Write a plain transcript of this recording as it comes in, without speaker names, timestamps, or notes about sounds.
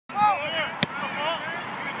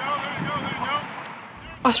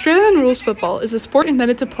Australian rules football is a sport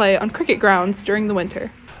invented to play on cricket grounds during the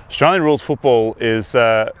winter. Australian rules football is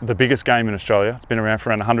the biggest game in Australia. It's been around for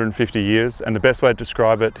around 150 years, and the best way to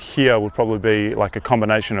describe it here would probably be like a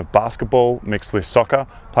combination of basketball mixed with soccer,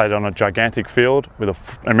 played on a gigantic field with an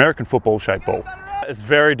American football shaped ball. It's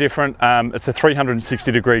very different. It's a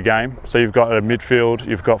 360-degree game. So you've got a midfield,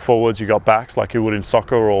 you've got forwards, you've got backs like you would in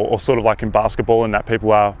soccer or sort of like in basketball, in that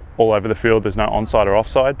people are all over the field. There's no onside or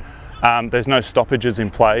offside. There's no stoppages in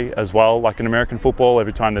play as well. Like in American football,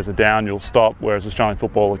 every time there's a down, you'll stop, whereas Australian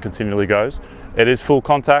football, it continually goes. It is full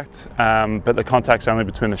contact, but the contact's only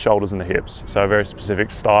between the shoulders and the hips, so a very specific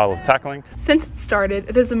style of tackling. Since it started,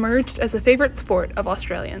 it has emerged as a favourite sport of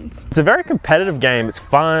Australians. It's a very competitive game. It's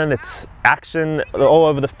fun, it's action all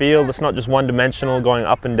over the field. It's not just one-dimensional going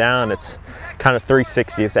up and down. It's kind of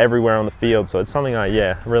 360. It's everywhere on the field, so it's something I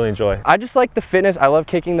really enjoy. I just like the fitness. I love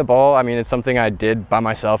kicking the ball. I mean, it's something I did by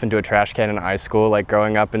myself into a trash can in high school, like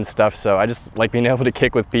growing up and stuff, so I just like being able to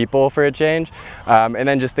kick with people for a change. And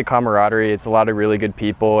then just the camaraderie. It's a lot of really good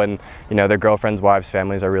people, and you know, their girlfriends, wives,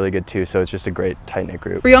 families are really good too, so it's just a great tight-knit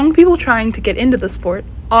group. For young people trying to get into the sport,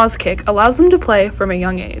 Auskick allows them to play from a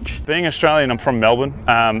young age. Being Australian, I'm from Melbourne,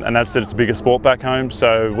 and as I said, it's the biggest sport back home,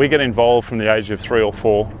 so we get involved from the age of 3 or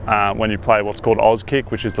 4 when you play what's called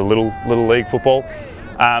Auskick, which is the little league football.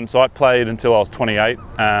 So I played until I was 28.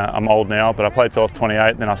 I'm old now, but I played till I was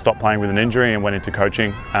 28, then I stopped playing with an injury and went into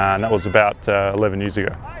coaching, and that was about 11 years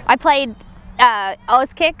ago. I played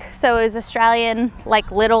Auskick, so it was Australian,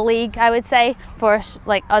 like little league, I would say, for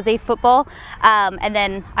like Aussie football. And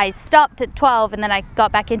then I stopped at 12, and then I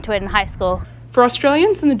got back into it in high school. For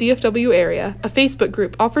Australians in the DFW area, a Facebook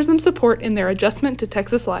group offers them support in their adjustment to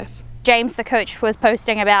Texas life. James, the coach, was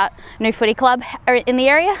posting about a new footy club in the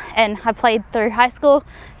area, and I played through high school,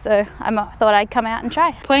 so I thought I'd come out and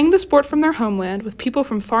try. Playing the sport from their homeland with people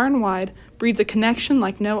from far and wide breeds a connection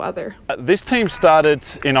like no other. This team started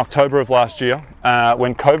in October of last year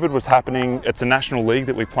when COVID was happening. It's a national league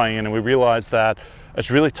that we play in, and we realised that it's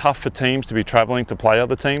really tough for teams to be travelling to play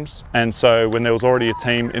other teams, and so when there was already a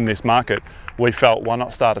team in this market, we felt, why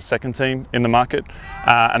not start a second team in the market,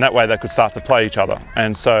 and that way they could start to play each other.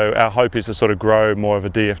 And so our hope is to sort of grow more of a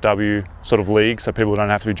DFW sort of league, so people don't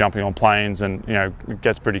have to be jumping on planes, and you know, it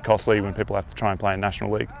gets pretty costly when people have to try and play in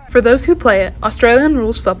National League. For those who play it, Australian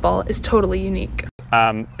rules football is totally unique.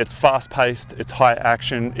 It's fast-paced, it's high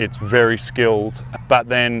action, it's very skilled, but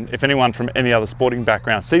then if anyone from any other sporting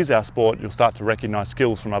background sees our sport, you'll start to recognise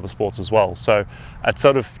skills from other sports as well. So it's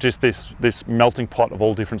sort of just this melting pot of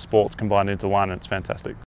all different sports combined into one, and it's fantastic.